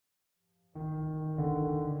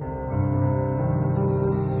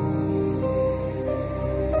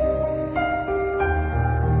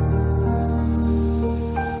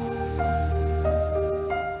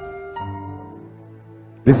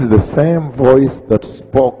This is the same voice that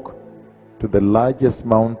spoke to the largest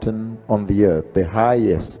mountain on the earth, the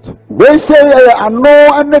highest. We say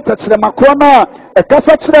ano ane tachire makrona e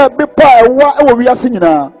kasa chire bipa ewo wiase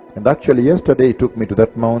nyina. And actually yesterday he took me to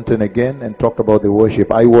that mountain again and talked about the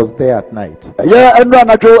worship. I was there at night. Yeah,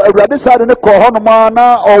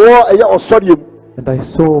 and I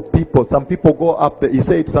saw people, some people go up there. He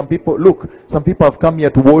said some people, look, some people have come here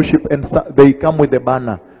to worship and they come with the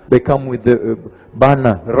banner. They come with the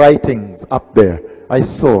banner, writings up there. I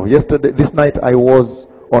saw yesterday, this night I was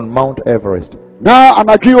on Mount Everest. Now,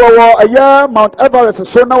 and I give Mount Everest.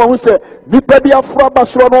 So now we say, Nipedia Fraba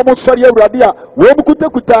Srono Soria Radia,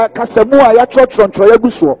 Womukuta, Kasamua, Yachotron,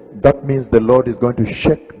 Troyaguso. That means the Lord is going to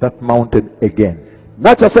shake that mountain again.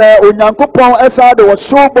 Not as a Unyankopon Esa, there was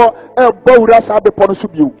sober, a Boras at the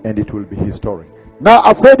Ponosubu. And it will be historic. Now,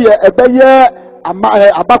 afraid a Bayer,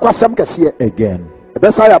 Abaquasam Cassia. Again.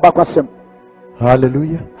 Besai Abaquasam.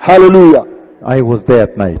 Hallelujah. Hallelujah. I was there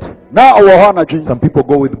at night. Now some people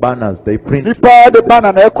go with banners, they print. The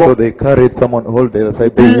banner, so they carried someone hold the other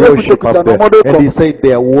side. They worship up there. And he said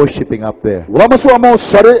they are worshipping up there.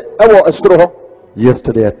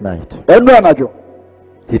 Yesterday at night,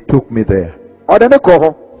 he took me there.